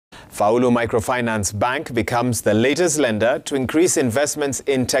Faulu Microfinance Bank becomes the latest lender to increase investments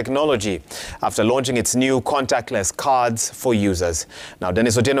in technology after launching its new contactless cards for users. Now,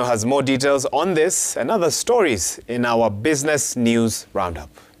 Dennis Otieno has more details on this and other stories in our Business News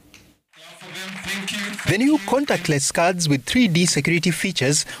Roundup. The new contactless cards with 3D security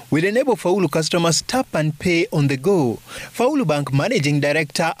features will enable Faulu customers tap and pay on the go. Faulu Bank Managing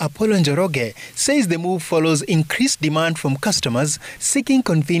Director Apollo Njoroge says the move follows increased demand from customers seeking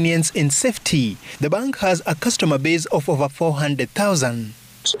convenience and safety. The bank has a customer base of over 400,000.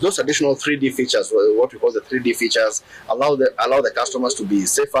 So those additional 3D features, what we call the 3D features, allow the customers to be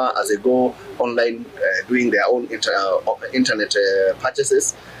safer as they go online doing their own internet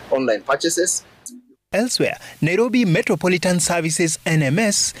purchases, online purchases. Elsewhere, Nairobi Metropolitan Services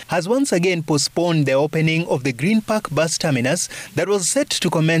NMS has once again postponed the opening of the Green Park bus terminus that was set to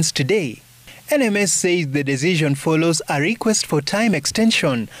commence today. NMS says the decision follows a request for time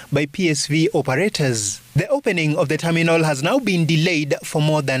extension by PSV operators. The opening of the terminal has now been delayed for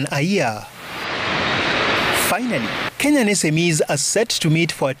more than a year. Finally, Kenyan SMEs are set to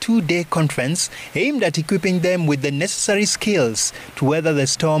meet for a 2-day conference aimed at equipping them with the necessary skills to weather the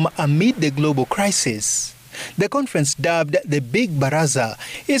storm amid the global crisis. The conference, dubbed the Big Baraza,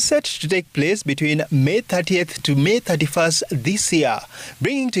 is set to take place between May 30th to May 31st this year,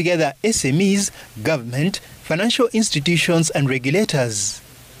 bringing together SMEs, government, financial institutions and regulators.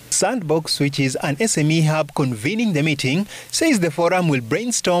 Sandbox, which is an SME hub convening the meeting, says the forum will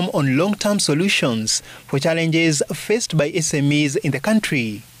brainstorm on long-term solutions for challenges faced by SMEs in the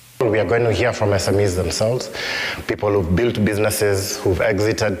country. We are going to hear from SMEs themselves, people who've built businesses, who've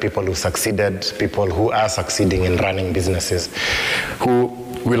exited, people who succeeded, people who are succeeding in running businesses, who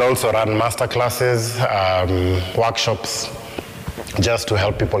will also run masterclasses, workshops, just to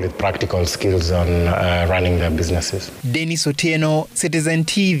help people with practical skills on running their businesses. Dennis Otieno, Citizen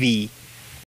TV.